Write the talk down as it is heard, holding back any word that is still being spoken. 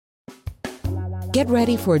Get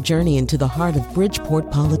ready for a journey into the heart of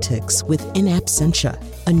Bridgeport politics with In Absentia,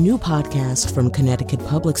 a new podcast from Connecticut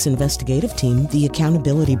Public's investigative team, The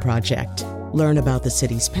Accountability Project. Learn about the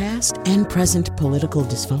city's past and present political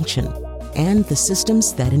dysfunction and the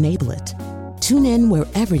systems that enable it. Tune in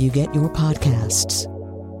wherever you get your podcasts.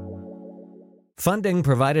 Funding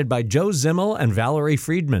provided by Joe Zimmel and Valerie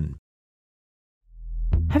Friedman.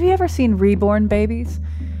 Have you ever seen reborn babies?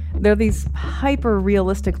 They're these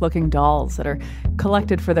hyper-realistic looking dolls that are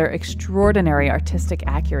collected for their extraordinary artistic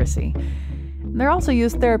accuracy. They're also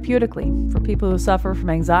used therapeutically for people who suffer from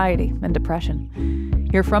anxiety and depression.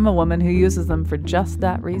 Hear from a woman who uses them for just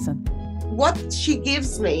that reason. What she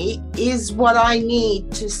gives me is what I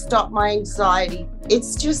need to stop my anxiety.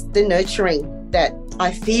 It's just the nurturing that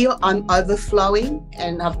I feel I'm overflowing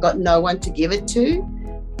and I've got no one to give it to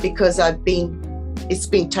because it's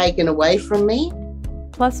been taken away from me.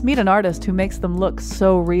 Plus, meet an artist who makes them look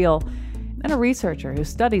so real, and a researcher who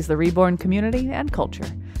studies the reborn community and culture.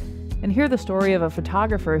 And hear the story of a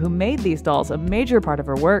photographer who made these dolls a major part of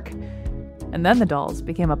her work, and then the dolls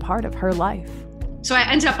became a part of her life. So I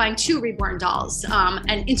ended up buying 2 reborn dolls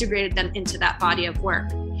and integrated them into that body of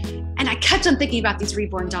work. And I kept on thinking about these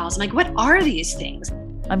reborn dolls. I'm like, what are these things?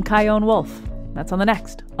 I'm Chion Wolf. That's on the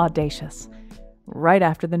next Audacious, right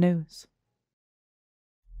after the news.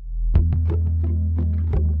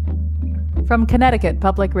 From Connecticut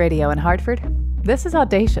Public Radio in Hartford, this is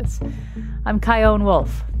Audacious. I'm Chion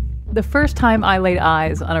Wolf. The first time I laid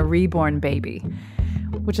eyes on a reborn baby,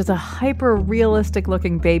 which is a hyper-realistic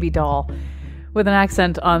looking baby doll with an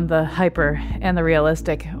accent on the hyper and the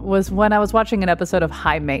realistic, was when I was watching an episode of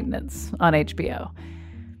High Maintenance on HBO.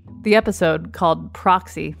 The episode, called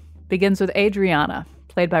Proxy, begins with Adriana,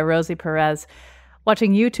 played by Rosie Perez,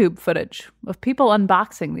 watching YouTube footage of people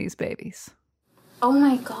unboxing these babies. Oh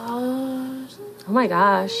my gosh. Oh my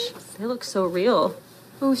gosh. They look so real.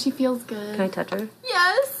 Oh, she feels good. Can I touch her?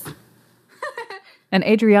 Yes. And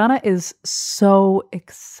Adriana is so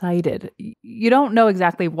excited. You don't know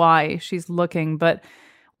exactly why she's looking, but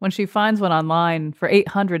when she finds one online for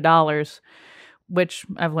 $800, which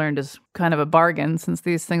I've learned is kind of a bargain since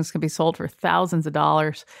these things can be sold for thousands of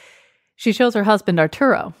dollars, she shows her husband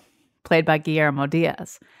Arturo, played by Guillermo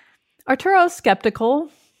Diaz. Arturo's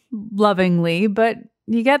skeptical, lovingly, but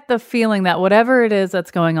you get the feeling that whatever it is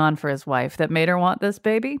that's going on for his wife that made her want this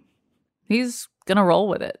baby, he's gonna roll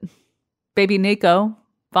with it. Baby Nico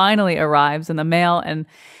finally arrives in the mail, and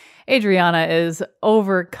Adriana is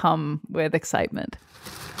overcome with excitement.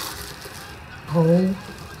 Oh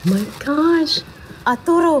my gosh.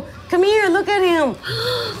 Arturo, come here, look at him.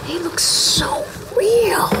 He looks so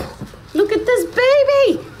real. Look at this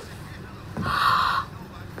baby.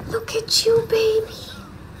 Look at you, baby.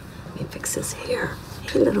 Let me fix his hair.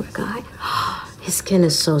 Hey, little guy. His skin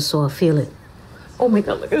is so soft. Feel it. Oh my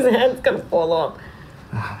God, look, his hand's gonna fall off.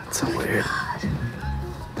 Oh, that's so weird.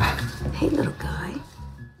 Hey, little guy.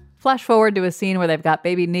 Flash forward to a scene where they've got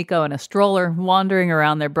baby Nico in a stroller wandering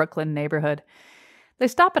around their Brooklyn neighborhood. They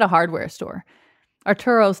stop at a hardware store.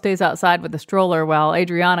 Arturo stays outside with the stroller while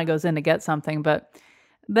Adriana goes in to get something, but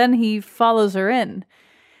then he follows her in,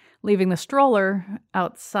 leaving the stroller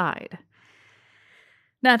outside.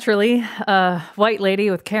 Naturally, a white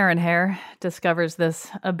lady with Karen hair discovers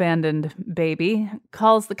this abandoned baby,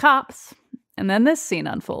 calls the cops, and then this scene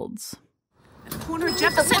unfolds. Corner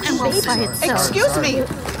Jefferson and Wilson. Excuse me.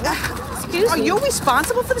 Excuse Are me. you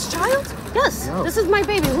responsible for this child? Yes, this is my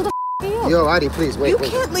baby. Who the are you? Yo, Adi, please, wait. You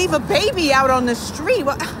can't leave a baby out on the street.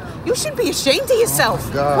 Well, you should be ashamed of yourself.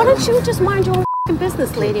 Oh, God. Why don't you just mind your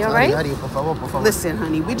business, lady, all right? Adi, por favor, por favor. Listen,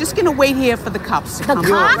 honey, we're just gonna wait here for the cops to come.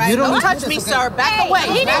 cops? All right? You don't Don't need touch this, me, okay? sir. Back away.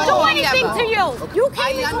 He didn't do anything to you. You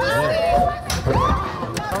I can't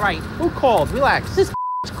understand. All right, who called? Relax. This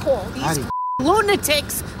call. These Adi.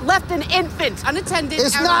 lunatics left an infant unattended.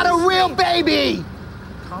 It's out not on a the real street. baby!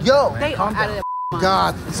 Yo! They are out of their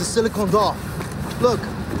God, it's a silicone doll. Look.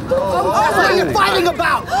 Oh, That's what you're fighting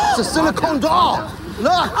about! It's a silicone doll!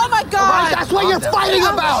 Look! Oh my God! All right, that's what you're fighting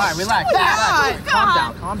All about! right, relax. Oh, relax.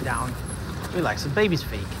 God. Calm down. Relax. The baby's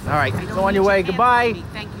fake. All right, go on your way. Goodbye.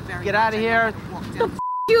 Thank you very Get much. out of here.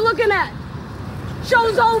 You looking at?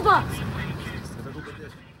 Show's over.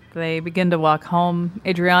 They begin to walk home.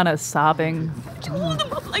 Adriana is sobbing. You hold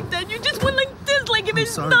him up like that. You just went like this, like if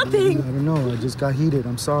it's Sorry, nothing. I don't know. I just got heated.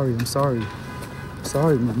 I'm sorry.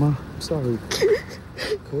 Sorry, Mama. I'm sorry.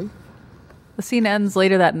 Okay? The scene ends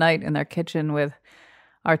later that night in their kitchen with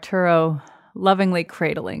Arturo lovingly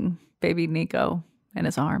cradling baby Nico in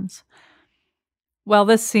his arms. While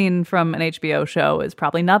this scene from an HBO show is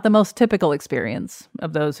probably not the most typical experience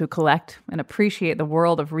of those who collect and appreciate the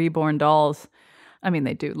world of reborn dolls, I mean,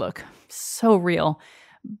 they do look so real.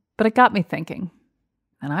 But it got me thinking,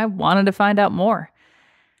 and I wanted to find out more.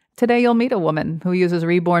 Today, you'll meet a woman who uses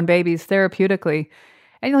reborn babies therapeutically,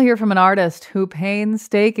 and you'll hear from an artist who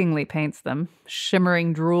painstakingly paints them,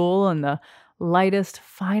 shimmering drool and the lightest,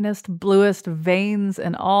 finest, bluest veins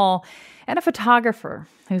and all, and a photographer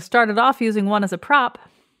who started off using one as a prop,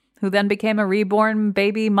 who then became a reborn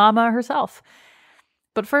baby mama herself.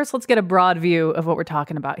 But first, let's get a broad view of what we're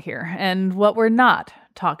talking about here and what we're not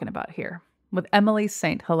talking about here with Emily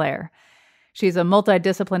St. Hilaire. She's a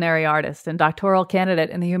multidisciplinary artist and doctoral candidate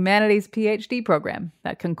in the Humanities PhD program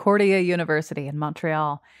at Concordia University in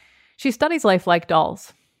Montreal. She studies lifelike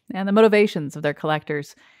dolls and the motivations of their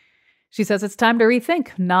collectors. She says it's time to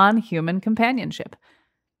rethink non-human companionship.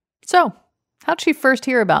 So, how'd she first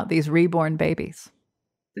hear about these reborn babies?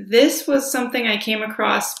 This was something I came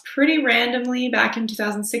across pretty randomly back in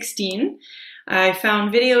 2016. I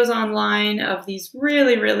found videos online of these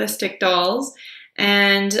really realistic dolls,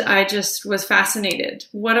 and I just was fascinated.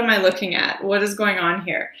 What am I looking at? What is going on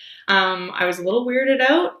here? I was a little weirded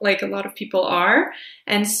out, like a lot of people are,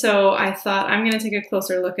 and so I thought, I'm going to take a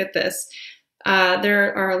closer look at this.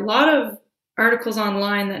 There are a lot of articles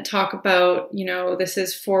online that talk about, this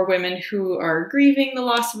is for women who are grieving the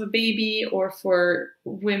loss of a baby or for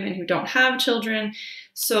women who don't have children.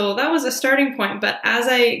 So that was a starting point. But as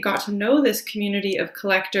I got to know this community of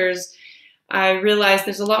collectors, I realized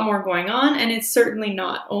there's a lot more going on, and it's certainly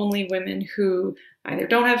not only women who either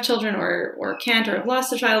don't have children or can't or have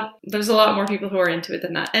lost a child. There's a lot more people who are into it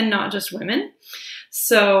than that, and not just women.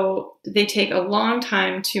 So they take a long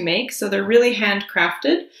time to make, so they're really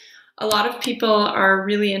handcrafted. A lot of people are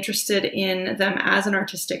really interested in them as an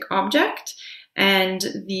artistic object, and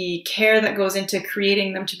the care that goes into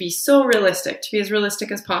creating them to be so realistic, to be as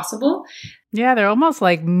realistic as possible. Yeah, they're almost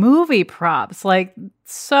like movie props, like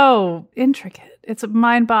so intricate. It's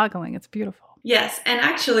mind-boggling. It's beautiful. Yes, and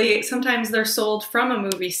actually sometimes they're sold from a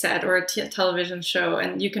movie set or a television show,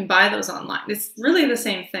 and you can buy those online. It's really the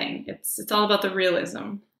same thing. It's all about the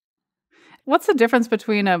realism. What's the difference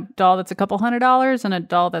between a doll that's a couple $100 and a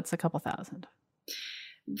doll that's a couple $1,000?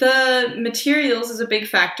 The materials is a big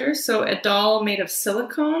factor. So a doll made of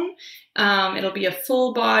silicone, it'll be a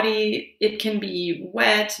full body. It can be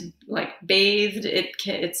wet, like bathed.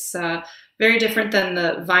 It's very different than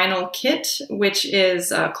the vinyl kit, which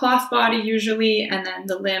is a cloth body usually, and then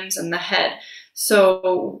the limbs and the head.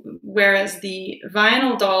 So whereas the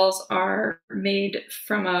vinyl dolls are made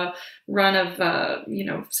from a run of,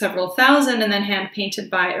 several thousand and then hand painted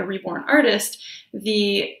by a reborn artist,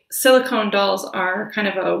 the silicone dolls are kind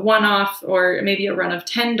of a one-off or maybe a run of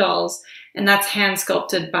 10 dolls, and that's hand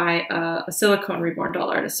sculpted by a silicone reborn doll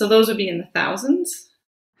artist. So those would be in the thousands.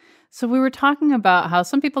 So we were talking about how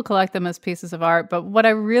some people collect them as pieces of art, but what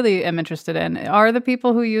I really am interested in are the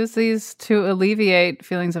people who use these to alleviate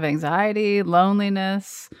feelings of anxiety,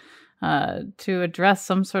 loneliness, to address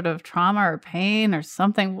some sort of trauma or pain or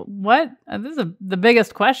something. This is the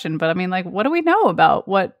biggest question, but I mean, what do we know about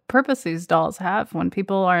what purpose these dolls have when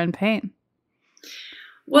people are in pain?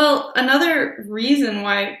 Well, another reason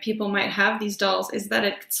why people might have these dolls is that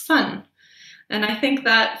it's fun. And I think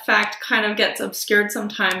that fact kind of gets obscured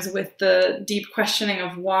sometimes with the deep questioning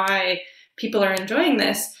of why people are enjoying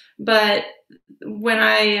this. But when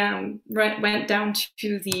I went down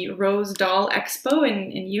to the Rose Doll Expo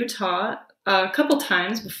in Utah a couple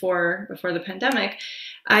times before the pandemic,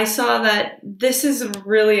 I saw that this is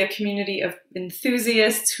really a community of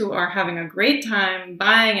enthusiasts who are having a great time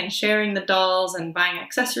buying and sharing the dolls and buying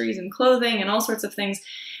accessories and clothing and all sorts of things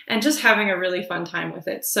and just having a really fun time with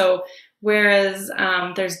it. So whereas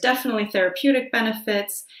there's definitely therapeutic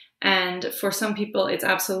benefits, and for some people it's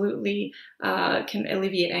absolutely can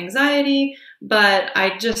alleviate anxiety, but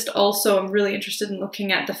I just also am really interested in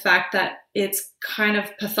looking at the fact that it's kind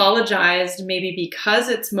of pathologized maybe because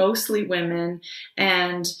it's mostly women,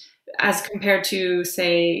 and as compared to,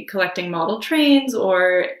 say, collecting model trains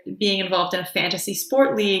or being involved in a fantasy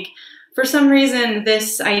sport league, for some reason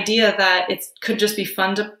this idea that it could just be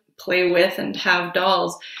fun to play with and have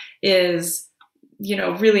dolls is,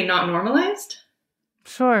 really not normalized.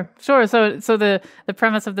 Sure. So the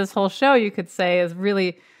premise of this whole show, you could say, is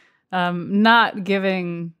really not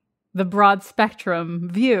giving the broad spectrum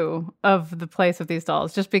view of the place of these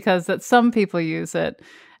dolls, just because that some people use it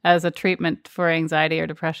as a treatment for anxiety or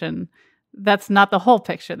depression. That's not the whole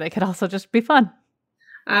picture. They could also just be fun.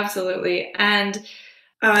 Absolutely. And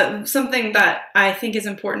something that I think is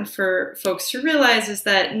important for folks to realize is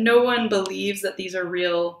that no one believes that these are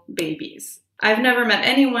real babies. I've never met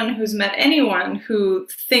anyone who's met anyone who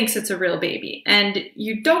thinks it's a real baby. And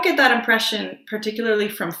you don't get that impression, particularly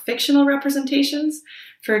from fictional representations.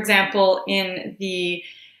 For example, in the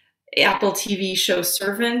Apple TV show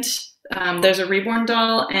Servant, there's a reborn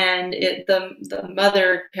doll, and the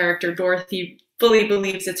mother character, Dorothy, fully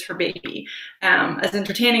believes it's her baby. As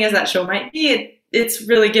entertaining as that show might be, it's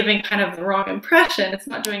really giving kind of the wrong impression. It's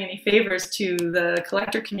not doing any favors to the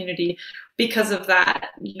collector community because of that,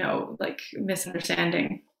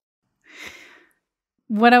 misunderstanding.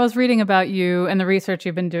 When I was reading about you and the research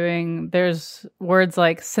you've been doing, there's words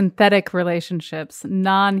like synthetic relationships,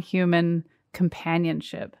 non-human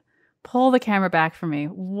companionship. Pull the camera back for me.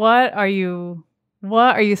 What are you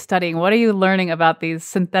studying? What are you learning about these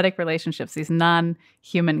synthetic relationships, these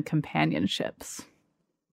non-human companionships?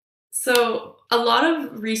 So a lot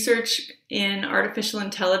of research in artificial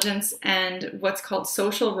intelligence and what's called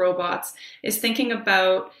social robots is thinking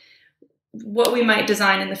about what we might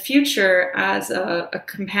design in the future as a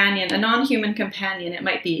companion, a non-human companion. It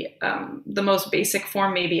might be the most basic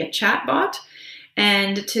form, maybe a chatbot.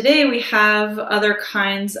 And today we have other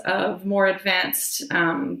kinds of more advanced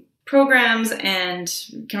programs and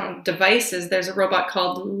devices. There's a robot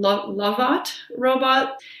called Lovot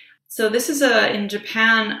robot. So this is in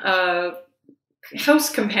Japan, a house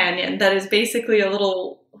companion that is basically a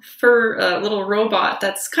little robot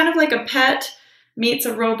that's kind of like a pet meets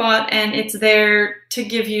a robot, and it's there to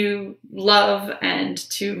give you love and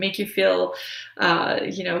to make you feel,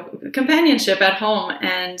 companionship at home.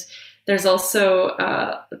 And there's also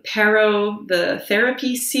Paro, the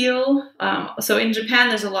therapy seal. So in Japan,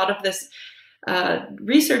 there's a lot of this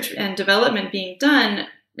research and development being done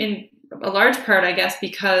in a large part, I guess,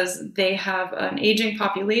 because they have an aging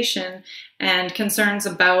population and concerns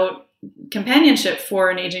about companionship for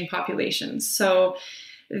an aging population. So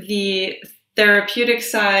the therapeutic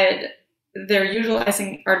side, they're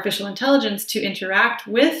utilizing artificial intelligence to interact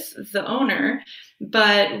with the owner.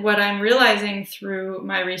 But what I'm realizing through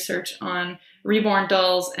my research on reborn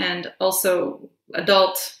dolls and also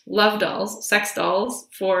adult love dolls, sex dolls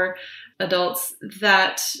for adults,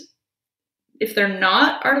 that if they're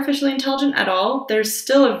not artificially intelligent at all, there's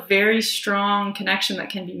still a very strong connection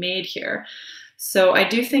that can be made here. So I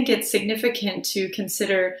do think it's significant to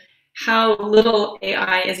consider how little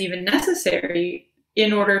AI is even necessary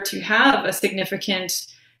in order to have a significant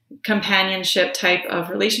companionship type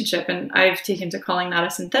of relationship. And I've taken to calling that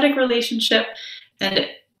a synthetic relationship. And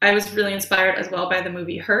I was really inspired as well by the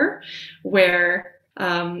movie Her, where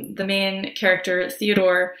the main character,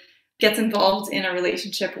 Theodore, gets involved in a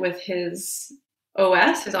relationship with his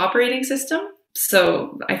OS, his operating system.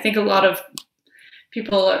 So I think a lot of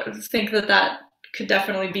people think that could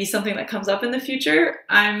definitely be something that comes up in the future.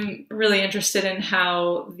 I'm really interested in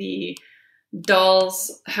how the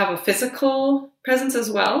dolls have a physical presence as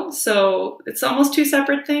well. So it's almost two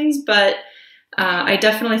separate things, but I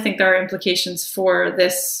definitely think there are implications for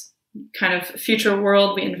this kind of future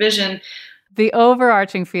world we envision. The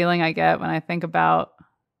overarching feeling I get when I think about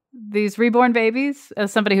these reborn babies,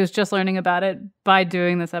 as somebody who's just learning about it by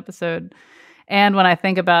doing this episode, and when I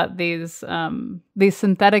think about these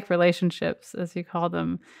synthetic relationships, as you call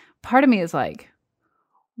them, part of me is like,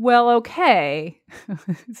 well, okay,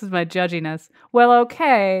 this is my judginess. Well,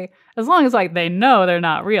 okay, as long as they know they're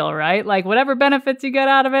not real, right? Whatever benefits you get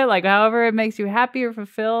out of it, however it makes you happy or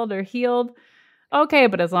fulfilled or healed, okay,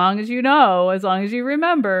 but as long as you know, as long as you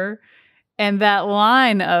remember. And that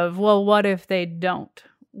line of, well, what if they don't?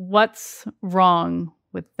 What's wrong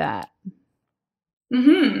with that?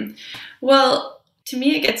 Mm-hmm. Well, to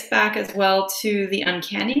me, it gets back as well to the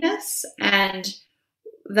uncanniness and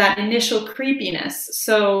that initial creepiness.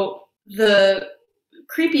 So the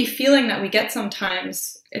creepy feeling that we get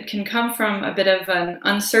sometimes, it can come from a bit of an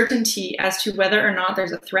uncertainty as to whether or not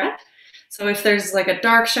there's a threat. So if there's a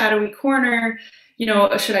dark, shadowy corner,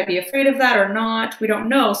 should I be afraid of that or not? We don't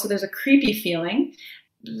know. So there's a creepy feeling.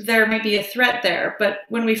 There may be a threat there. But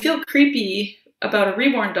when we feel creepy about a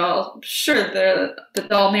reborn doll, sure, the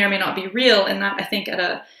doll may or may not be real. And that, I think,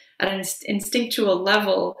 at an instinctual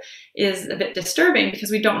level is a bit disturbing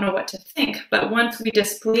because we don't know what to think. But once we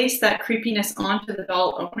displace that creepiness onto the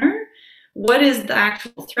doll owner, what is the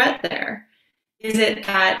actual threat there? Is it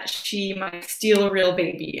that she might steal a real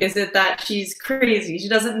baby? Is it that she's crazy? She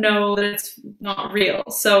doesn't know that it's not real.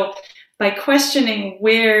 So by questioning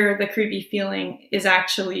where the creepy feeling is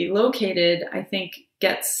actually located, I think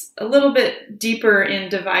gets a little bit deeper in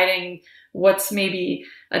dividing what's maybe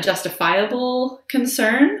a justifiable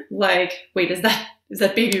concern, wait, is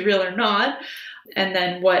that baby real or not? And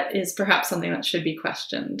then what is perhaps something that should be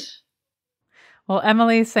questioned. Well,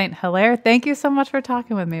 Emily St. Hilaire, thank you so much for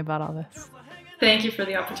talking with me about all this. Thank you for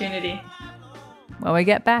the opportunity. When we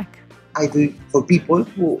get back. I do it for people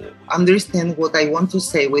who understand what I want to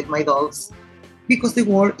say with my dolls, because the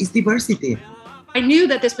world is diversity. I knew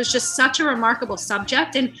that this was just such a remarkable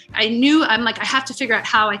subject, and I'm like, I have to figure out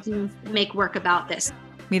how I can make work about this.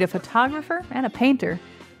 Meet a photographer and a painter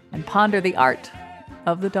and ponder the art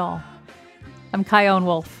of the doll. I'm Chion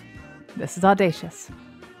Wolf. This is Audacious.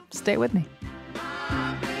 Stay with me.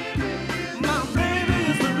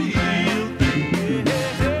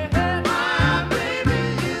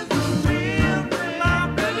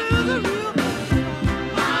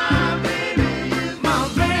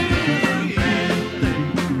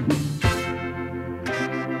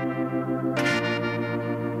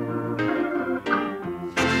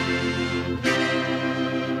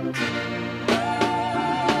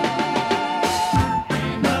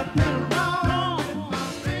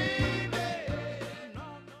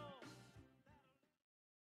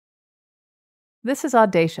 This is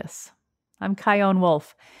Audacious. I'm Chion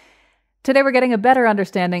Wolf. Today we're getting a better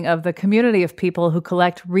understanding of the community of people who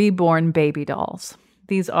collect reborn baby dolls.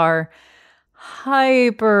 These are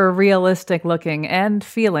hyper-realistic looking and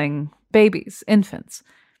feeling babies, infants.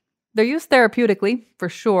 They're used therapeutically, for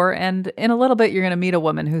sure, and in a little bit you're going to meet a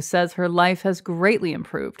woman who says her life has greatly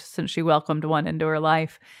improved since she welcomed one into her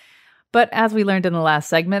life. But as we learned in the last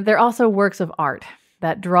segment, they're also works of art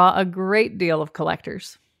that draw a great deal of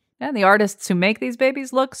collectors. And the artists who make these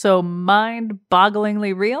babies look so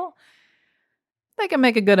mind-bogglingly real, they can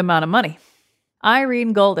make a good amount of money.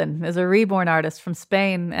 Irene Golden is a reborn artist from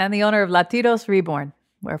Spain and the owner of Latidos Reborn,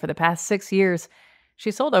 where for the past 6 years,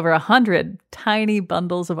 she sold over 100 tiny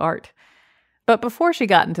bundles of art. But before she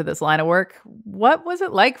got into this line of work, what was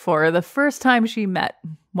it like for her the first time she met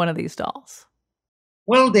one of these dolls?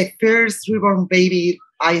 Well, the first reborn baby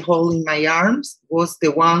I hold in my arms was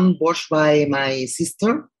the one washed by my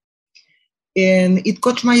sister. And it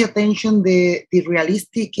caught my attention, the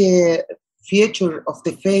realistic feature of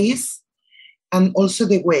the face and also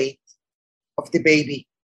the weight of the baby.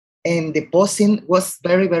 And the posing was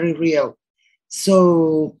very, very real.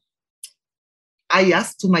 So I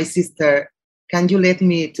asked to my sister, can you let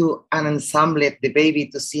me to unensemble the baby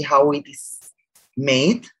to see how it is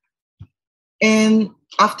made? And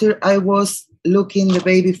after I was looking the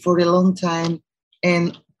baby for a long time,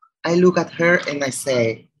 and I look at her and I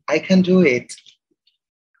say, I can do it.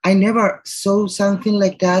 I never saw something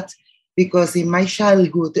like that because in my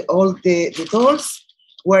childhood, all the dolls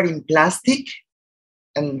were in plastic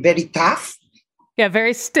and very tough. Yeah,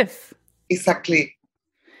 very stiff. Exactly.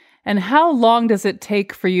 And how long does it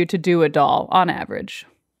take for you to do a doll on average?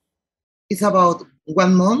 It's about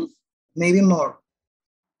 1 month, maybe more.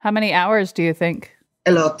 How many hours do you think?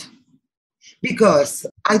 A lot. Because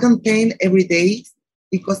I don't paint every day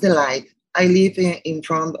because the light. I live in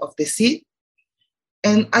front of the sea,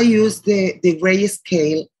 and I use the gray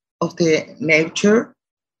scale of the nature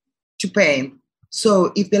to paint.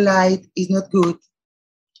 So if the light is not good,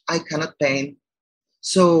 I cannot paint.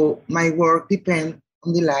 So my work depends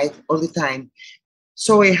on the light all the time.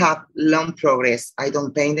 So I have long progress. I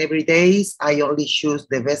don't paint every day. I only choose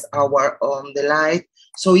the best hour on the light.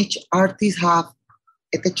 So each artist have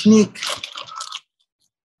a technique.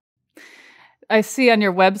 I see on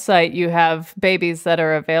your website you have babies that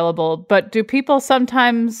are available, but do people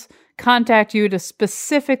sometimes contact you to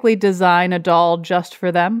specifically design a doll just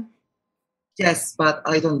for them? Yes, but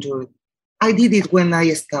I don't do it. I did it when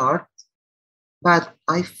I started, but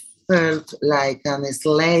I felt like a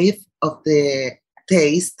slave of the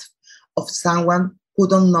taste of someone who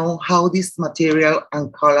don't know how this material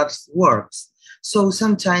and colors works. So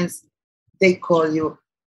sometimes they call you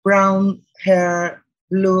brown hair,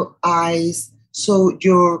 blue eyes. So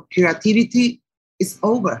your creativity is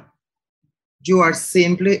over. You are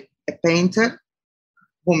simply a painter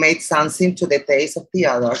who made something to the taste of the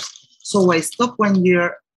others. So I stopped 1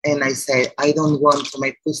 year and I said, I don't want to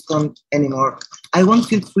make custom anymore. I want to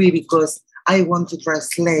feel free because I want to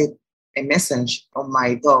translate a message on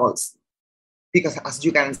my dolls. Because as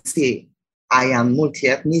you can see, I am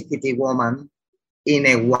multi-ethnicity woman in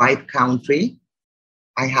a white country.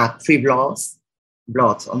 I have 3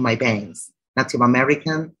 bloods on my veins. Native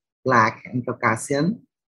American, Black, and Caucasian.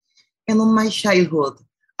 And on my childhood,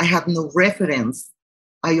 I had no reference.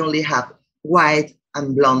 I only have white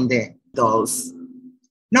and blonde dolls.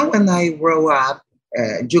 Now when I grow up,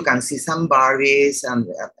 you can see some Barbies and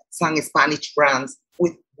some Spanish brands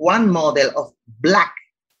with one model of black.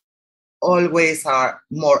 Always are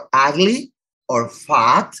more ugly or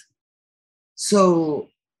fat. So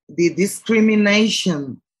the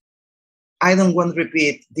discrimination, I don't want to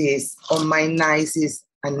repeat this on my nieces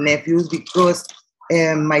and nephews because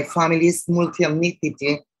My family is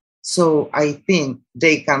multi-ethnicity, so I think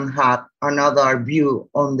they can have another view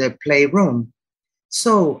on the playroom.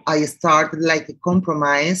 So I started like a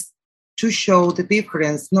compromise to show the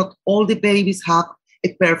difference. Not all the babies have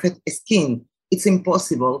a perfect skin. It's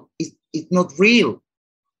impossible. It's not real.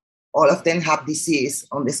 All of them have disease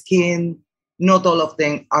on the skin. Not all of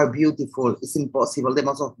them are beautiful. It's impossible. The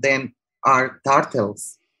most of them are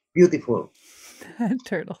turtles. Beautiful.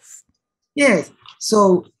 Turtles. Yes.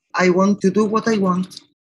 So I want to do what I want.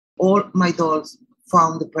 All my dolls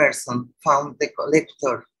found the person, found the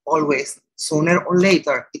collector. Always, sooner or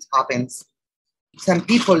later, it happens. Some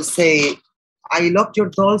people say, I love your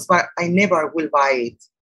dolls, but I never will buy it.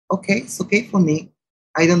 Okay, it's okay for me.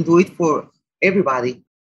 I don't do it for everybody.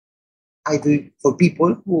 I do it for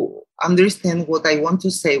people who understand what I want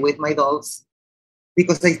to say with my dolls,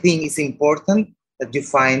 because I think it's important that you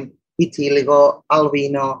find vitiligo,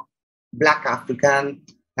 albino, Black African,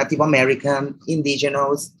 Native American,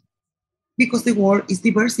 indigenous, because the world is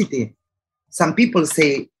diversity. Some people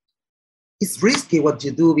say it's risky what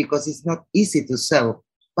you do because it's not easy to sell,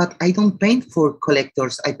 but I don't paint for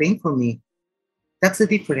collectors, I paint for me. That's the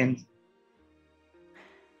difference.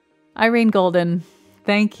 Irene Golden,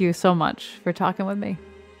 thank you so much for talking with me.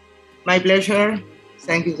 My pleasure.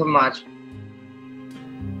 Thank you so much.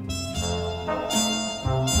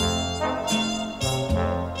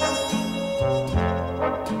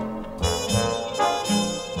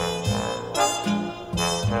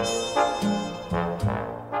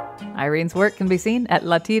 Irene's work can be seen at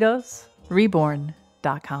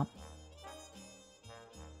latidosreborn.com.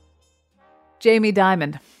 Jamie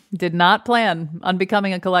Dimon did not plan on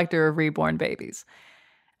becoming a collector of reborn babies.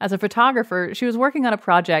 As a photographer, she was working on a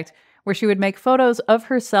project where she would make photos of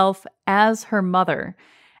herself as her mother,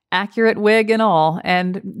 accurate wig and all,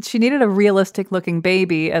 and she needed a realistic-looking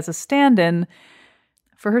baby as a stand-in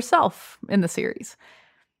for herself in the series.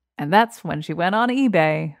 And that's when she went on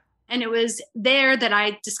eBay. And it was there that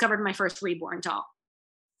I discovered my first reborn doll.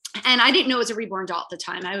 And I didn't know it was a reborn doll at the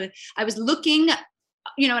time. I was looking,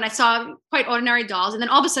 and I saw quite ordinary dolls. And then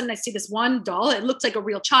all of a sudden I see this one doll. It looked like a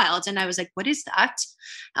real child. And I was like, what is that?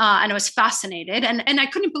 And I was fascinated. And I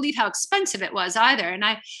couldn't believe how expensive it was either. And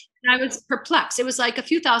I was perplexed. It was like a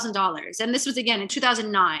few $1,000s. And this was again in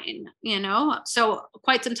 2009, so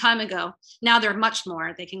quite some time ago. Now they're much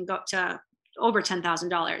more. They can go up to over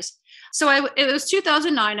 $10,000. So it was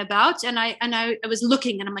 2009 about, and I was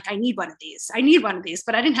looking and I'm like, I need one of these,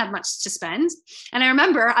 but I didn't have much to spend. And I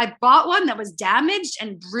remember I bought one that was damaged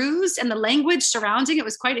and bruised, and the language surrounding it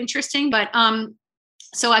was quite interesting. But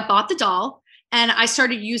so I bought the doll and I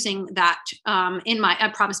started using that in my I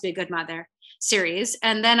Promise to Be a Good Mother series.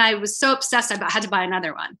 And then I was so obsessed, I had to buy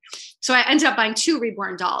another one. So I ended up buying 2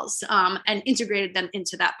 reborn dolls and integrated them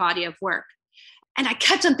into that body of work. And I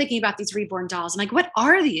kept on thinking about these reborn dolls. I'm like, what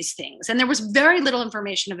are these things? And there was very little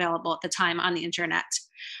information available at the time on the internet.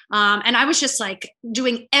 And I was just like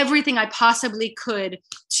doing everything I possibly could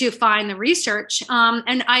to find the research.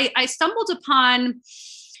 And I stumbled upon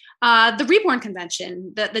the Reborn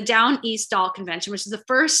Convention, the Down East Doll Convention, which is the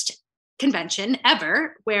first convention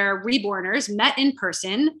ever where reborners met in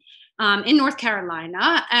person in North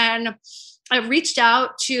Carolina. And I reached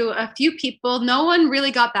out to a few people. No one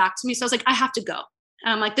really got back to me. So I was like, I have to go.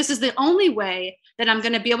 I'm like, this is the only way that I'm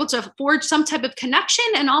going to be able to forge some type of connection.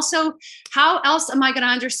 And also, how else am I going to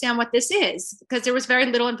understand what this is? Because there was very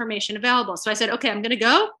little information available. So I said, okay, I'm going to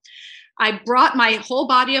go. I brought my whole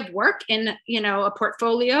body of work in, a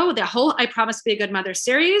portfolio, the whole I Promise to Be a Good Mother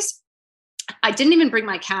series. I didn't even bring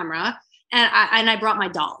my camera. And I brought my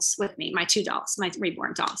dolls with me, my 2 dolls, my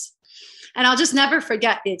reborn dolls. And I'll just never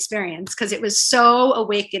forget the experience because it was so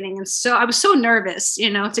awakening. And so I was so nervous,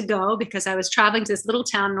 to go because I was traveling to this little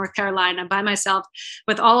town in North Carolina by myself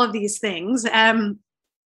with all of these things. I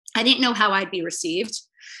didn't know how I'd be received.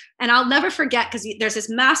 And I'll never forget because there's this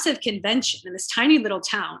massive convention in this tiny little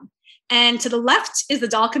town. And to the left is the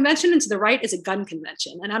doll convention and to the right is a gun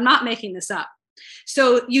convention. And I'm not making this up.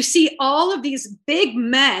 So you see all of these big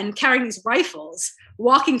men carrying these rifles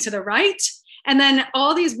walking to the right. And then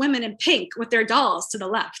all these women in pink with their dolls to the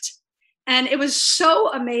left. And it was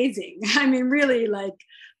so amazing. I mean, really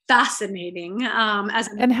fascinating.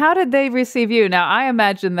 And how did they receive you? Now, I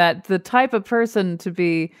imagine that the type of person to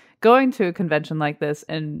be going to a convention like this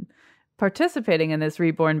and participating in this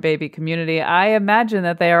reborn baby community, I imagine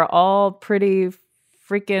that they are all pretty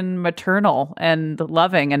freaking maternal and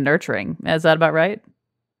loving and nurturing. Is that about right?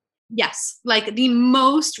 Yes. Like the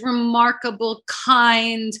most remarkable,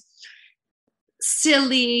 kind,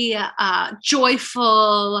 silly,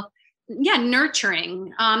 joyful,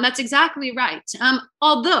 nurturing. That's exactly right.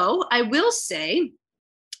 Although I will say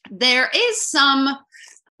there is some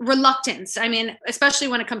reluctance. I mean, especially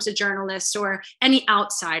when it comes to journalists or any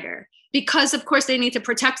outsider, because of course they need to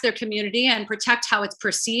protect their community and protect how it's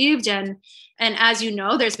perceived. And as you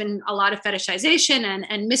know, there's been a lot of fetishization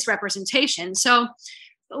and misrepresentation. So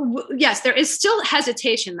yes, there is still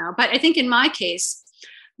hesitation though. But I think in my case,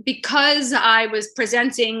 because I was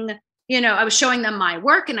presenting, I was showing them my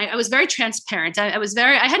work, and I was very transparent. I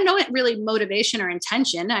had no really motivation or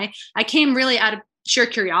intention. I came really out of sheer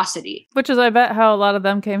curiosity. Which is, I bet, how a lot of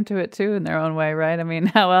them came to it too in their own way, right? I mean,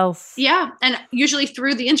 how else? Yeah. And usually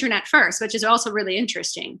through the internet first, which is also really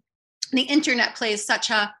interesting. The internet plays such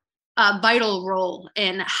a vital role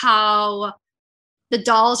in how the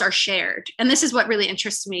dolls are shared. And this is what really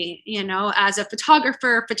interests me, as a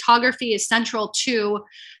photographer. Photography is central to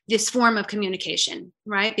this form of communication,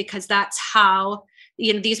 right? Because that's how,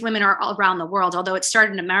 these women are all around the world. Although it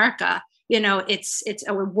started in America, it's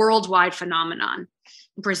a worldwide phenomenon.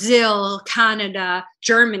 Brazil, Canada,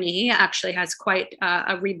 Germany actually has quite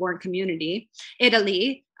a reborn community,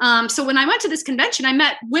 Italy. So when I went to this convention, I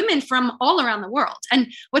met women from all around the world.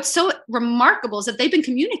 And what's so remarkable is that they've been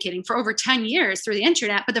communicating for over 10 years through the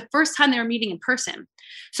internet, but the first time they were meeting in person.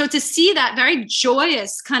 So to see that very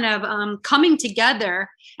joyous kind of coming together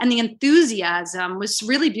and the enthusiasm was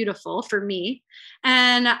really beautiful for me.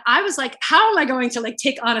 And I was like, how am I going to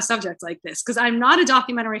take on a subject like this? Because I'm not a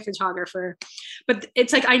documentary photographer, but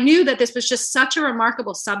it's like I knew that this was just such a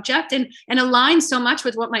remarkable subject and aligned so much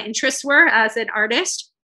with what my interests were as an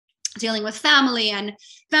artist, dealing with family and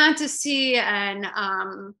fantasy and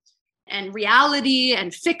reality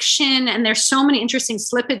and fiction. And there's so many interesting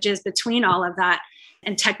slippages between all of that,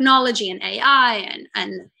 and technology and AI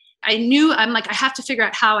and I knew, I'm like, I have to figure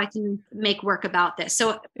out how I can make work about this.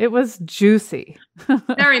 So it was juicy.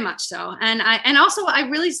 Very much so. And I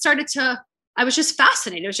really started I was just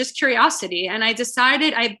fascinated. It was just curiosity. And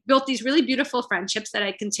I built these really beautiful friendships that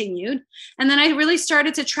I continued. And then I really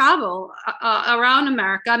started to travel around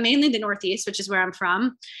America, mainly the Northeast, which is where I'm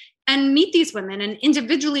from, and meet these women and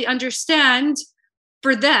individually understand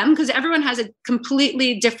for them, because everyone has a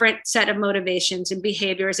completely different set of motivations and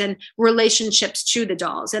behaviors and relationships to the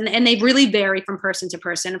dolls. And they really vary from person to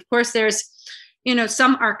person. Of course, there's,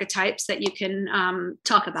 some archetypes that you can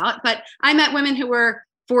talk about, but I met women who were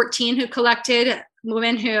 14 who collected,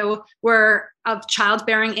 women who were of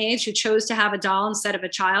childbearing age who chose to have a doll instead of a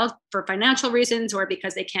child for financial reasons or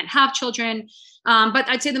because they can't have children. But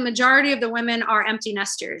I'd say the majority of the women are empty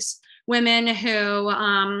nesters. Women who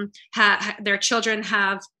their children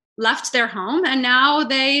have left their home and now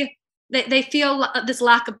they feel this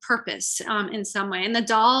lack of purpose in some way. And the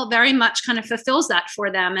doll very much kind of fulfills that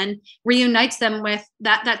for them and reunites them with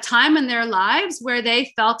that time in their lives where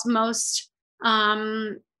they felt most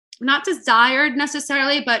not desired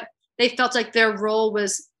necessarily, but they felt like their role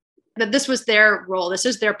was that this was their role. This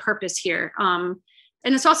is their purpose here.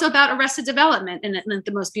 And it's also about arrested development in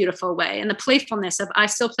the most beautiful way, and the playfulness of I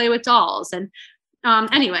still play with dolls. And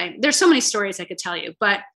anyway, there's so many stories I could tell you,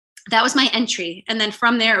 but that was my entry. And then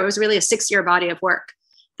from there, it was really a 6-year body of work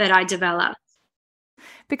that I developed.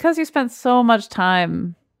 Because you spent so much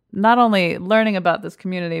time not only learning about this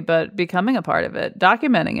community, but becoming a part of it,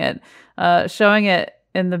 documenting it, showing it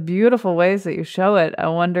in the beautiful ways that you show it. I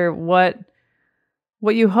wonder what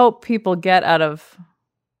you hope people get out of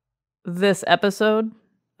this episode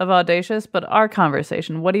of Audacious, but our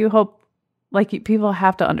conversation. What do you hope people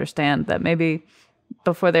have to understand that maybe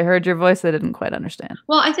before they heard your voice, they didn't quite understand?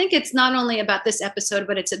 Well, I think it's not only about this episode,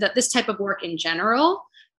 but it's that this type of work in general.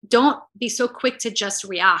 Don't be so quick to just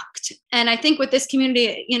react. And I think with this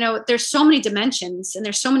community, there's so many dimensions and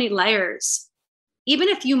there's so many layers. Even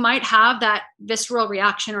if you might have that visceral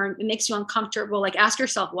reaction or it makes you uncomfortable, ask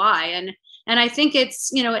yourself why. And I think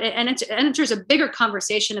it's, it enters a bigger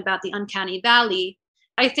conversation about the uncanny valley.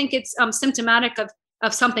 I think it's symptomatic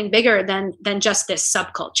of something bigger than just this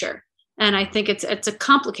subculture. And I think it's a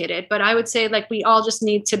complicated, but I would say we all just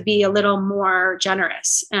need to be a little more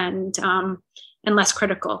generous and less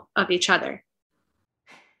critical of each other.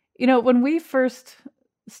 When we first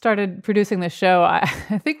started producing this show, I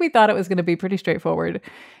think we thought it was going to be pretty straightforward.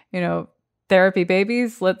 Therapy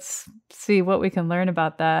babies, let's see what we can learn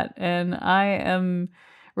about that. And I am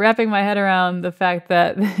wrapping my head around the fact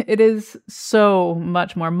that it is so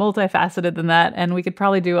much more multifaceted than that. And we could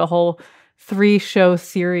probably do a whole 3-show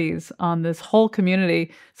series on this whole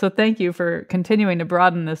community. So thank you for continuing to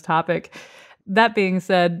broaden this topic. That being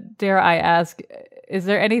said, dare I ask, is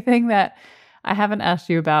there anything that I haven't asked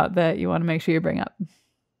you about that you want to make sure you bring up?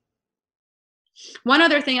 One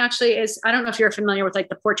other thing actually is, I don't know if you're familiar with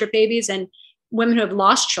the portrait babies and women who have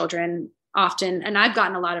lost children. often, and I've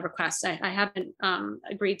gotten a lot of requests. I haven't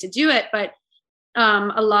agreed to do it, but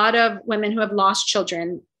a lot of women who have lost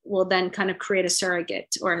children will then kind of create a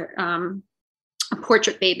surrogate or a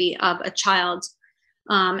portrait baby of a child.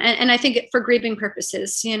 And I think for grieving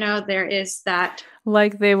purposes, there is that.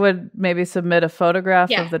 Like they would maybe submit a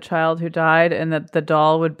photograph of the child who died, and that the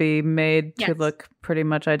doll would be made to look pretty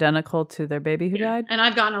much identical to their baby who died. And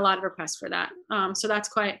I've gotten a lot of requests for that. So that's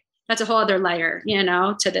a whole other layer,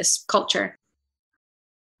 to this culture.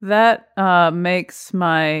 That makes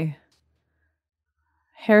my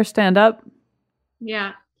hair stand up.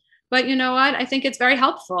 Yeah. But you know what? I think it's very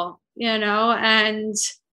helpful, and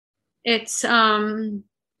it's,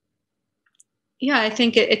 I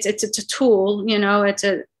think it's a tool, it's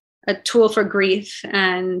a tool for grief.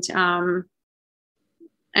 And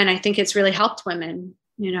I think it's really helped women,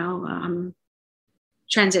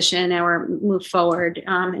 transition or move forward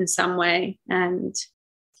in some way. And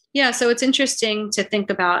so it's interesting to think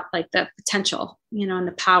about like the potential, and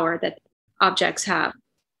the power that objects have.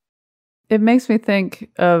 It makes me think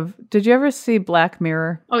of, did you ever see Black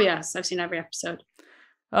Mirror? Oh yes, I've seen every episode.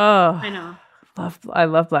 Oh, I know. I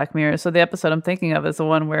love Black Mirror. So the episode I'm thinking of is the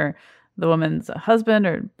one where the woman's husband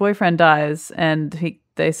or boyfriend dies, and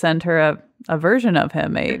they send her a version of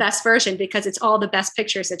him. The best version, because it's all the best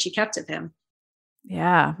pictures that she kept of him.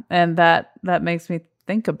 Yeah, and that makes me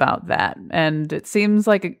think about that. And it seems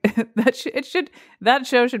like that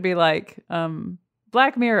show should be like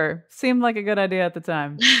Black Mirror. Seemed like a good idea at the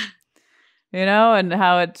time. And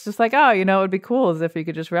how it's just like, it would be cool as if you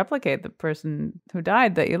could just replicate the person who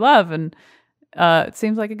died that you love. And it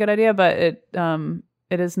seems like a good idea, but it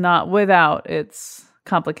is not without its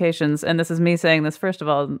complications. And this is me saying this, first of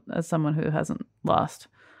all, as someone who hasn't lost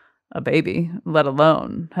a baby, let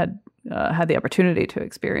alone had the opportunity to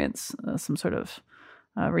experience some sort of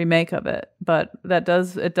remake of it. But it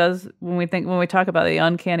does when we talk about the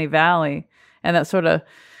uncanny valley and that sort of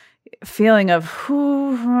feeling of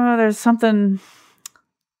there's something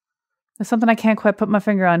I can't quite put my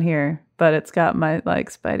finger on here, but it's got my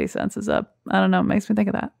like spidey senses up. I don't know, it makes me think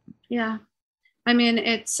of that. Yeah, I mean,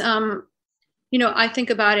 it's I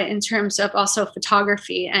think about it in terms of also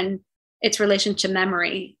photography and its relation to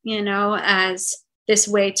memory, as this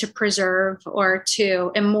way to preserve or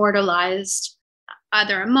to immortalize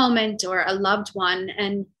either a moment or a loved one.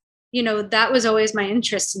 And that was always my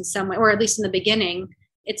interest in some way, or at least in the beginning.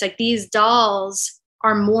 It's like these dolls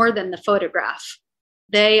are more than the photograph.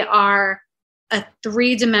 They are a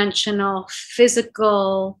three-dimensional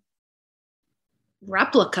physical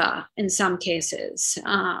replica in some cases.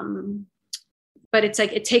 But it's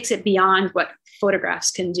like it takes it beyond what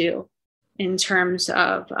photographs can do in terms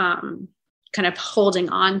of kind of holding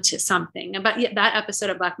on to something. But that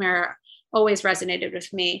episode of Black Mirror always resonated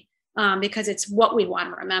with me because it's what we want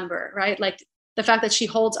to remember, right? Like the fact that she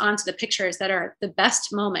holds on to the pictures that are the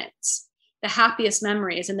best moments, the happiest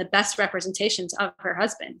memories, and the best representations of her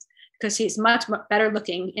husband, because he's much better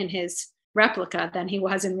looking in his replica than he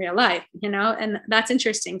was in real life, and that's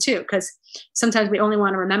interesting too, because sometimes we only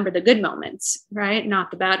want to remember the good moments, right?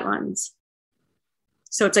 Not the bad ones.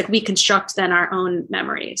 So it's like we construct then our own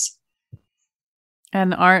memories.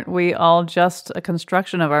 And aren't we all just a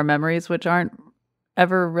construction of our memories, which aren't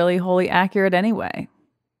ever really wholly accurate anyway?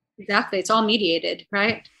 Exactly. It's all mediated,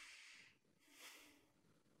 right?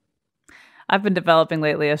 I've been developing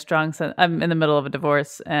lately a strong sense. I'm in the middle of a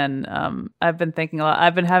divorce, and I've been thinking a lot.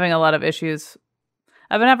 I've been having a lot of issues.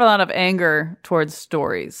 I've been having a lot of anger towards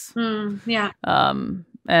stories. Yeah.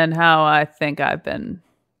 And how I think I've been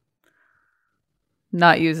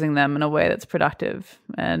not using them in a way that's productive.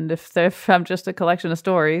 And if I'm just a collection of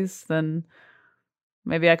stories, then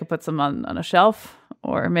maybe I could put some on a shelf,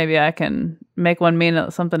 or maybe I can make one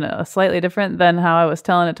mean something slightly different than how I was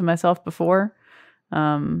telling it to myself before.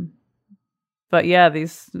 But yeah,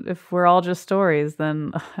 if we're all just stories,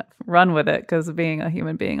 then run with it, because being a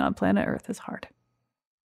human being on planet Earth is hard.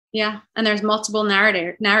 Yeah, and there's multiple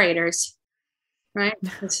narrators, right?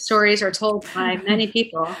 The stories are told by many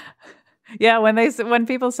people. Yeah, when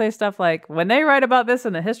people say stuff like, when they write about this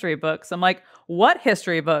in the history books, I'm like, what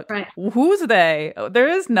history book? Right. Who's they? Oh, there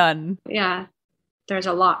is none. Yeah, there's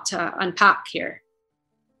a lot to unpack here.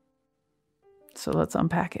 So let's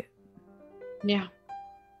unpack it. Yeah.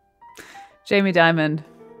 Jamie Dimon,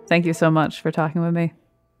 thank you so much for talking with me.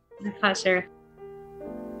 My pleasure.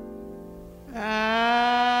 I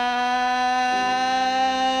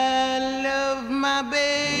love my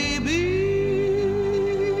baby.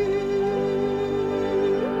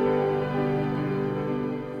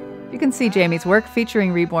 You can see Jamie's work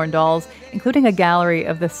featuring reborn dolls, including a gallery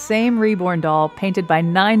of the same reborn doll painted by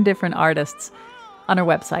 9 different artists, on our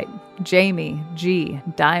website,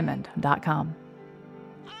 jamiegdiamond.com.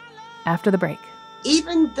 After the break.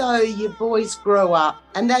 Even though your boys grow up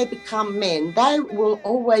and they become men, they will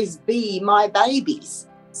always be my babies.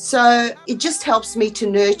 So it just helps me to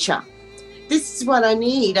nurture. This is what I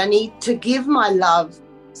need. I need to give my love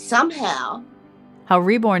somehow. How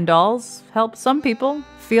reborn dolls help some people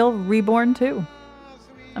feel reborn too.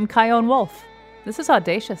 I'm Chion Wolf. This is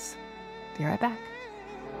Audacious. Be right back.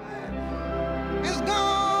 It's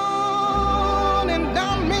gone and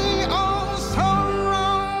done me all so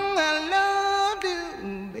wrong. I loved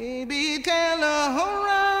you, baby. Tell the whole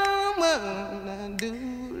round world I do.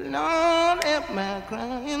 Lord, help my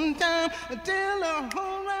crying time. Tell the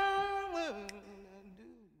whole round world I do.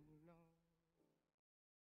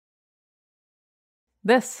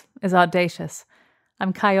 This is Audacious.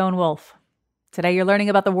 I'm Chion Wolf. Today you're learning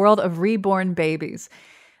about the world of reborn babies.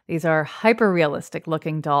 These are hyper-realistic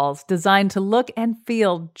looking dolls designed to look and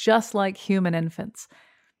feel just like human infants.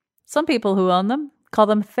 Some people who own them call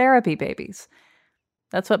them therapy babies.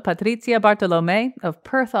 That's what Patricia Bartolome of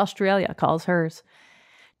Perth, Australia calls hers.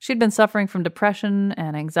 She'd been suffering from depression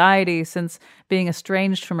and anxiety since being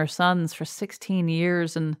estranged from her sons for 16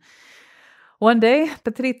 years, and one day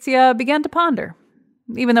Patricia began to ponder.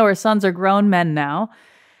 Even though her sons are grown men now,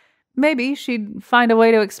 maybe she'd find a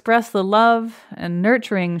way to express the love and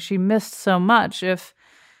nurturing she missed so much if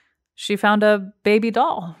she found a baby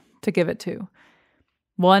doll to give it to.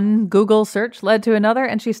 One Google search led to another,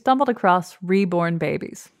 and she stumbled across reborn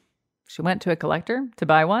babies. She went to a collector to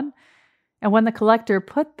buy one, and when the collector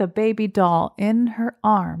put the baby doll in her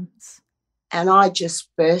arms... And I just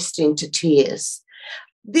burst into tears.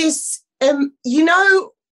 This, have you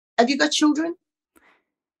got children?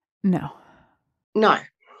 No. No.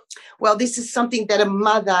 Well, this is something that a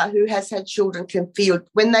mother who has had children can feel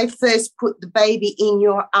when they first put the baby in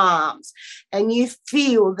your arms and you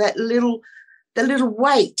feel the little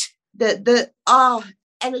weight, and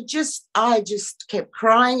I just kept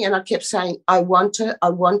crying and I kept saying, I want her, I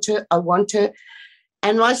want her, I want her.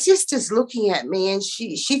 And my sister's looking at me and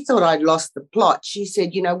she thought I'd lost the plot. She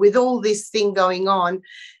said, with all this thing going on,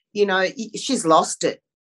 she's lost it.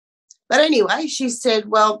 But anyway, she said,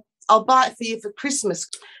 well, I'll buy it for you for Christmas.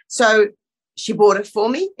 So she bought it for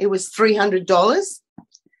me. It was $300.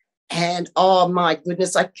 And, oh, my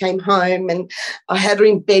goodness, I came home and I had her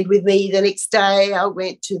in bed with me the next day. I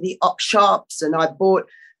went to the op shops and I bought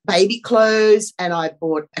baby clothes and I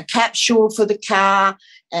bought a capsule for the car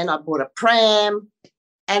and I bought a pram.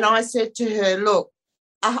 And I said to her, look,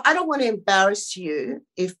 I don't want to embarrass you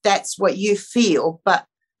if that's what you feel, but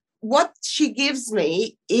what she gives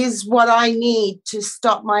me is what I need to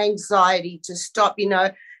stop my anxiety, to stop,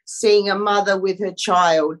 seeing a mother with her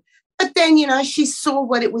child. But then, she saw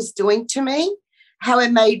what it was doing to me, how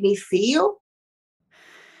it made me feel.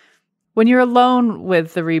 When you're alone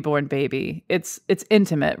with the reborn baby, it's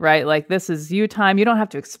intimate, right? Like, this is you time. You don't have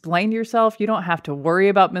to explain yourself. You don't have to worry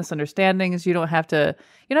about misunderstandings. You don't have to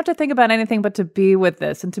think about anything but to be with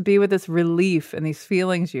this and to be with this relief and these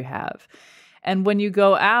feelings you have. And when you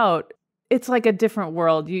go out, it's like a different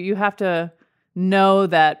world. You have to know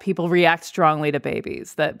that people react strongly to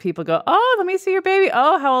babies, that people go, oh, let me see your baby.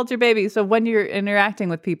 Oh, how old's your baby? So when you're interacting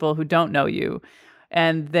with people who don't know you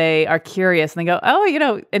and they are curious and they go,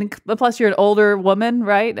 oh, and plus you're an older woman,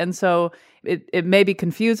 right? And so it may be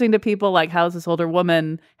confusing to people, like, how does this older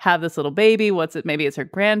woman have this little baby? Maybe it's her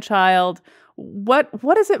grandchild. What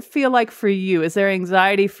does it feel like for you? Is there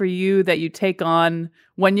anxiety for you that you take on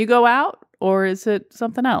when you go out? Or is it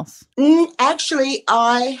something else? Actually,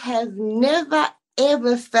 I have never,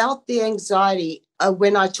 ever felt the anxiety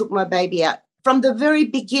when I took my baby out. From the very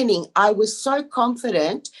beginning, I was so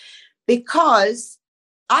confident because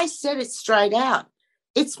I said it straight out.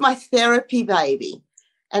 It's my therapy baby.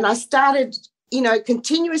 And I started,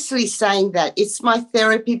 continuously saying that it's my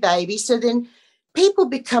therapy baby. So then people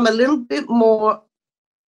become a little bit more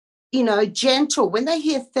gentle when they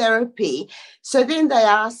hear therapy. So then they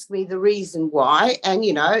ask me the reason why.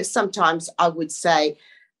 And, sometimes I would say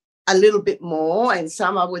a little bit more. And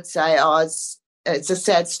some I would say, oh, it's a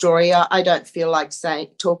sad story. I don't feel like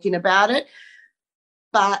talking about it.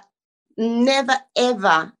 But never,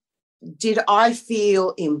 ever did I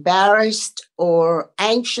feel embarrassed or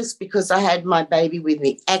anxious because I had my baby with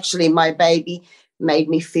me. Actually, my baby made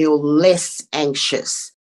me feel less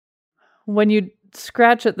anxious. When you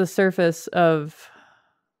scratch at the surface of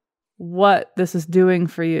what this is doing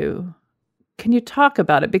for you, can you talk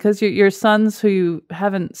about it? Because your sons, who you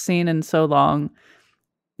haven't seen in so long,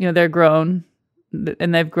 they're grown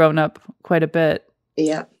and they've grown up quite a bit.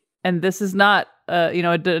 Yeah. And this is not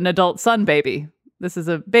an adult son baby. This is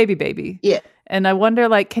a baby. Yeah. And I wonder,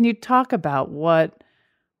 like, can you talk about what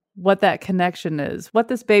that connection is, what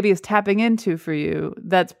this baby is tapping into for you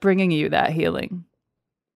that's bringing you that healing?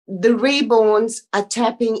 The reborns are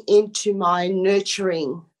tapping into my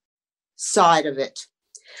nurturing side of it.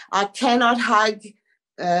 I cannot hug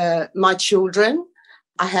my children.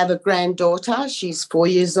 I have a granddaughter. She's 4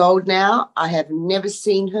 years old now. I have never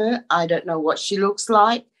seen her. I don't know what she looks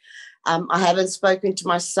like. I haven't spoken to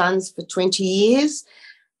my sons for 20 years.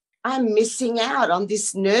 I'm missing out on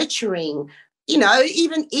this nurturing. You know,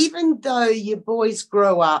 even though your boys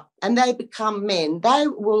grow up and they become men, they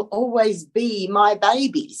will always be my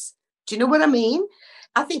babies. Do you know what I mean?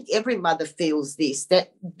 I think every mother feels this,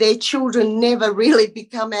 that their children never really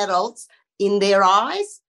become adults in their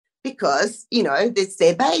eyes because, you know, it's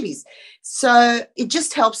their babies. So it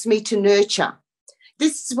just helps me to nurture.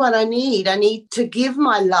 This is what I need. I need to give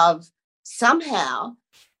my love somehow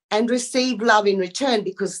and receive love in return,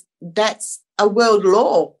 because that's a world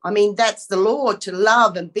law. I mean, that's the law, to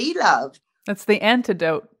love and be loved. That's the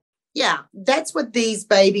antidote. Yeah, that's what these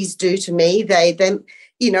babies do to me. They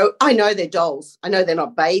you know, I know they're dolls. I know they're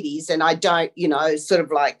not babies, and I don't, you know, sort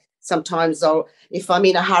of like sometimes if I'm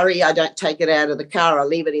in a hurry, I don't take it out of the car. I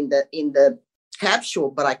leave it in the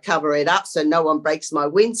capsule, but I cover it up so no one breaks my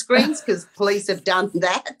windscreens, because police have done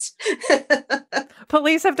that.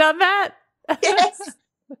 Police have done that? Yes.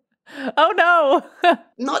 Oh, no.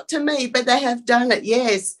 Not to me, but they have done it,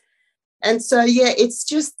 yes. And so, yeah, it's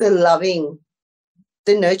just the loving,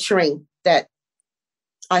 the nurturing that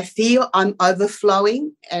I feel I'm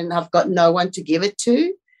overflowing, and I've got no one to give it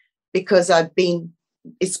to because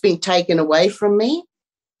it's been taken away from me.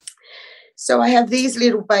 So I have these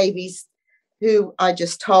little babies who I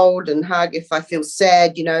just hold and hug if I feel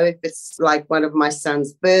sad, you know, if it's like one of my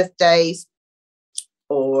son's birthdays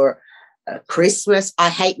or Christmas. I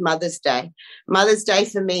hate Mother's Day. Mother's Day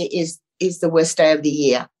for me is the worst day of the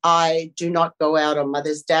year. I do not go out on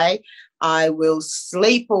Mother's Day. I will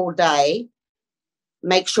sleep all day,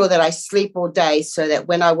 make sure that I sleep all day so that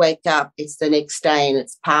when I wake up, it's the next day and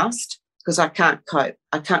it's past, because I can't cope.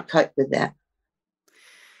 I can't cope with that.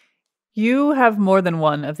 You have more than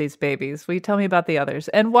one of these babies. Will you tell me about the others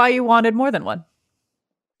and why you wanted more than one?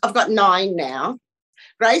 I've got 9 now.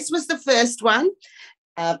 Grace was the first one.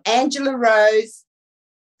 Angela Rose,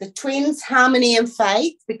 the twins, Harmony and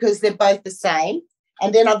Faith, because they're both the same.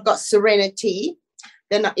 And then I've got Serenity.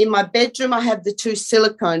 Then in my bedroom, I have the 2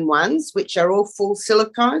 silicone ones, which are all full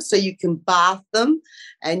silicone, so you can bath them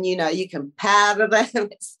and, you know, you can powder them.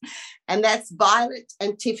 And that's Violet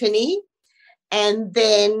and Tiffany. And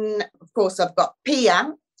then, of course, I've got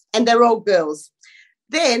Pia, and they're all girls.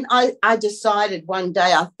 Then I decided one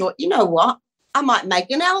day, I thought, you know what, I might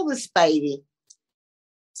make an Elvis baby.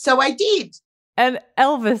 So I did. An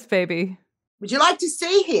Elvis baby. Would you like to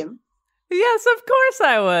see him? Yes, of course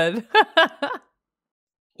I would.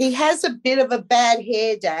 He has a bit of a bad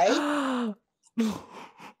hair day.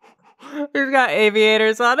 He's got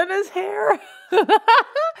aviators on in his hair.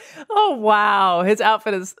 Oh, wow. His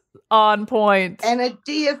outfit is on point. And a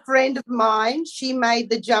dear friend of mine, she made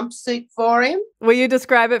the jumpsuit for him. Will you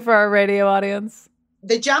describe it for our radio audience?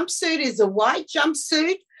 The jumpsuit is a white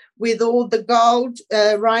jumpsuit with all the gold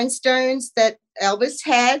rhinestones that Elvis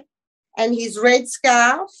had, and his red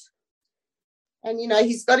scarf. And, you know,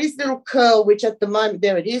 he's got his little curl, which at the moment,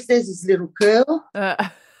 there it is, there's his little curl.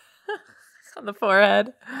 On the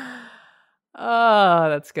forehead. Oh,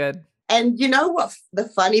 that's good. And you know what the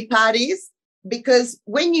funny part is? Because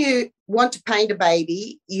when you want to paint a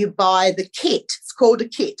baby, you buy the kit. It's called a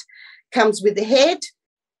kit. Comes with the head,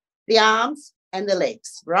 the arms, and the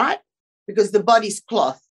legs, right? Because the body's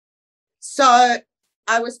cloth. So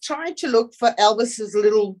I was trying to look for Elvis's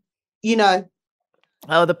little, you know.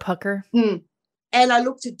 Oh, the pucker. And I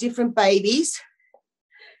looked at different babies.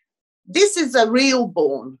 This is a real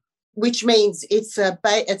born, which means it's a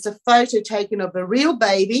photo taken of a real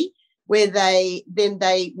baby where they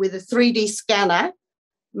with a 3D scanner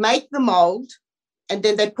make the mold, and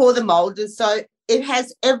then they pour the mold, and so it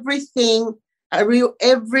has everything,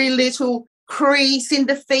 every little crease in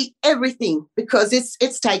the feet, everything, because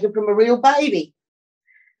it's taken from a real baby.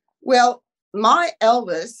 Well, my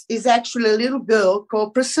Elvis is actually a little girl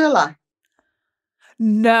called Priscilla.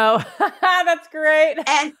 No, that's great.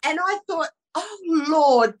 And I thought, oh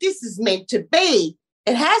Lord, this is meant to be.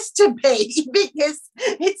 It has to be, because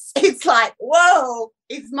it's like, whoa,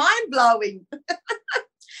 it's mind blowing.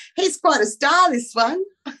 He's quite a star, this one.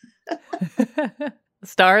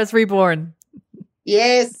 Star is reborn.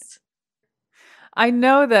 Yes. I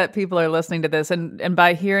know that people are listening to this, and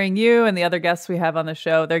by hearing you and the other guests we have on the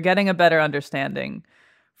show, they're getting a better understanding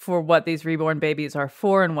for what these reborn babies are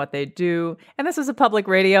for and what they do. And this is a public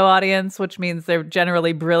radio audience, which means they're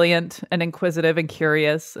generally brilliant and inquisitive and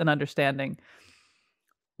curious and understanding.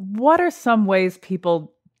 What are some ways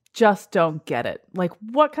people just don't get it? Like,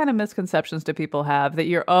 what kind of misconceptions do people have that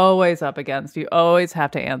you're always up against, you always have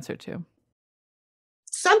to answer to?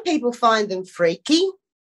 Some people find them freaky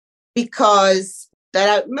because they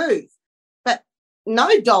don't move. But no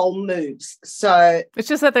doll moves. So it's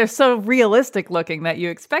just that they're so realistic looking that you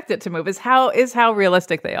expect it to move is how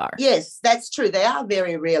realistic they are. Yes, that's true. They are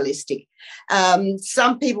very realistic.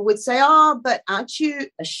 Some people would say, oh, but aren't you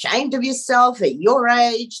ashamed of yourself at your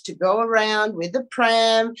age to go around with a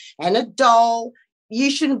pram and a doll?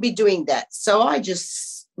 You shouldn't be doing that. So I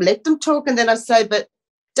just let them talk. And then I say, but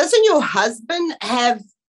doesn't your husband have,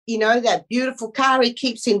 that beautiful car he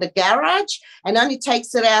keeps in the garage and only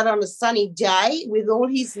takes it out on a sunny day with all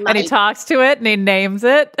his mates? And he talks to it and he names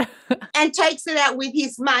it. And takes it out with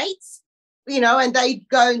his mates, and they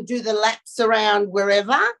go and do the laps around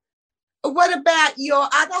wherever. What about your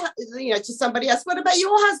other, to somebody else? What about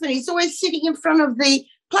your husband? He's always sitting in front of the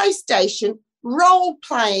PlayStation,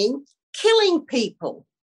 role-playing, killing people.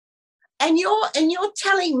 And you're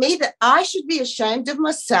telling me that I should be ashamed of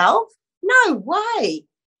myself? No way.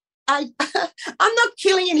 I'm not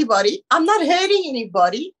killing anybody. I'm not hurting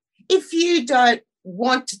anybody. If you don't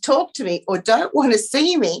want to talk to me or don't want to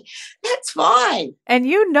see me, that's fine. And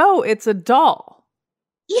it's a doll.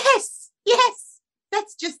 Yes,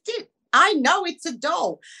 that's just it. I know it's a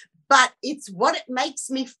doll, but it's what it makes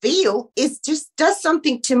me feel. It just does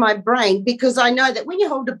something to my brain because I know that when you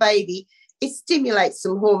hold a baby, it stimulates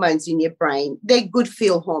some hormones in your brain. They're good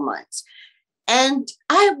feel hormones. And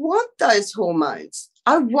I want those hormones.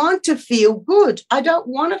 I want to feel good. I don't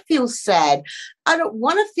want to feel sad. I don't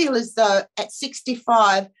want to feel as though at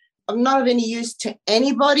 65, I'm not of any use to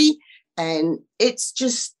anybody, and it's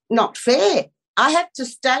just not fair. I have to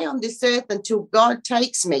stay on this earth until God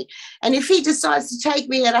takes me. And if he decides to take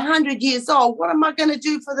me at 100 years old, what am I going to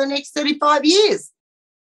do for the next 35 years?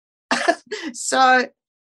 So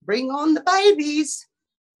bring on the babies.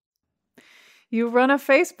 You run a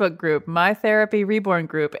Facebook group, My Therapy Reborn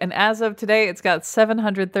Group, and as of today, it's got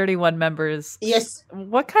 731 members. Yes.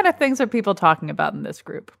 What kind of things are people talking about in this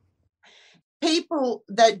group? People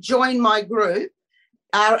that join my group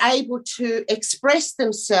are able to express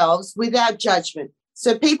themselves without judgment.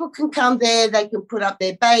 So people can come there, they can put up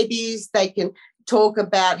their babies, they can talk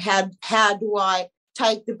about how do I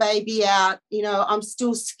take the baby out? I'm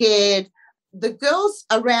still scared. The girls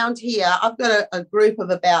around here, I've got a group of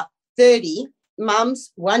about 30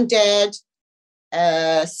 mums, one dad,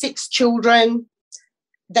 6 children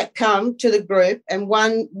that come to the group, and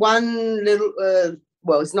one little,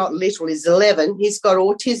 it's not little, he's 11. He's got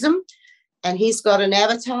autism, and he's got an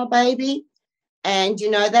avatar baby, and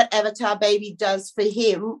that avatar baby does for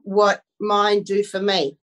him what mine do for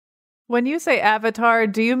me. When you say Avatar,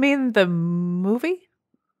 do you mean the movie?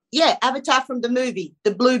 Yeah, Avatar from the movie,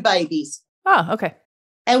 the blue babies. Oh, okay.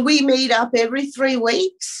 And we meet up every 3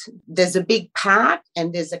 weeks. There's a big park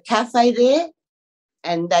and there's a cafe there,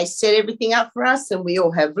 and they set everything up for us, and we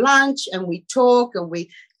all have lunch and we talk and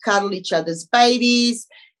we cuddle each other's babies.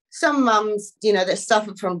 Some mums, that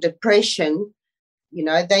suffer from depression,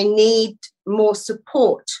 they need more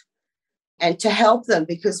support and to help them,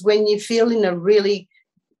 because when you feel in a really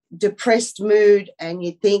depressed mood and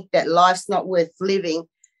you think that life's not worth living,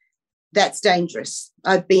 that's dangerous.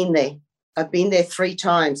 I've been there. I've been there 3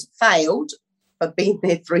 times, failed, but been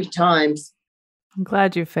there 3 times. I'm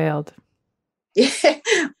glad you failed. Yeah.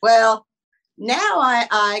 Well, now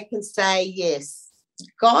I can say, yes,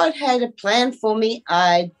 God had a plan for me.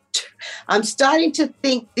 I'm starting to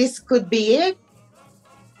think this could be it,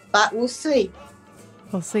 but we'll see.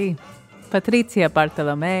 We'll see. Patricia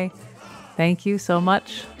Bartolome, thank you so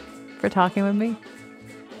much for talking with me.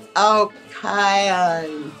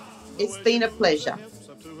 Okay. It's been a pleasure.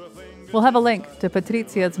 We'll have a link to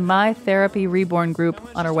Patricia's My Therapy Reborn group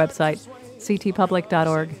on our website,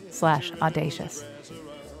 ctpublic.org/audacious.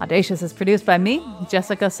 Audacious is produced by me,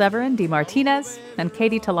 Jessica Severin DeMartinez, and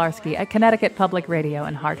Katie Tolarski at Connecticut Public Radio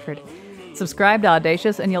in Hartford. Subscribe to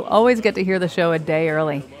Audacious and you'll always get to hear the show a day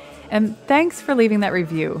early. And thanks for leaving that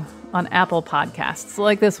review on Apple Podcasts,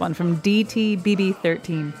 like this one from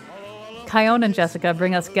DTBB13. Kyone and Jessica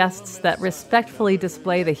bring us guests that respectfully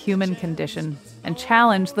display the human condition and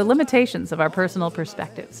challenge the limitations of our personal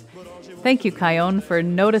perspectives. Thank you, Kyone, for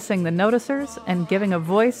noticing the noticers and giving a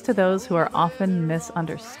voice to those who are often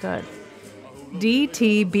misunderstood.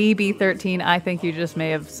 DTBB13, I think you just may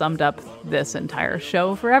have summed up this entire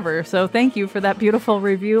show forever. So thank you for that beautiful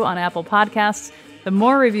review on Apple Podcasts. The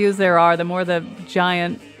more reviews there are, the more the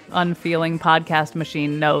giant unfeeling podcast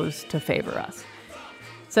machine knows to favor us.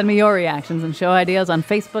 Send me your reactions and show ideas on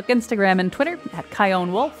Facebook, Instagram, and Twitter at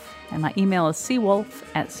Chion Wolf, and my email is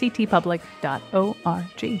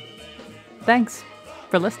cwolf@ctpublic.org. Thanks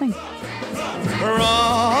for listening.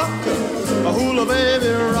 Rock, a hula baby,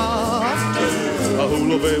 rock. A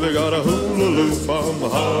hula baby got a hula loop from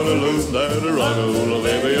Honolulu. That rock a hula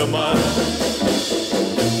baby of mine.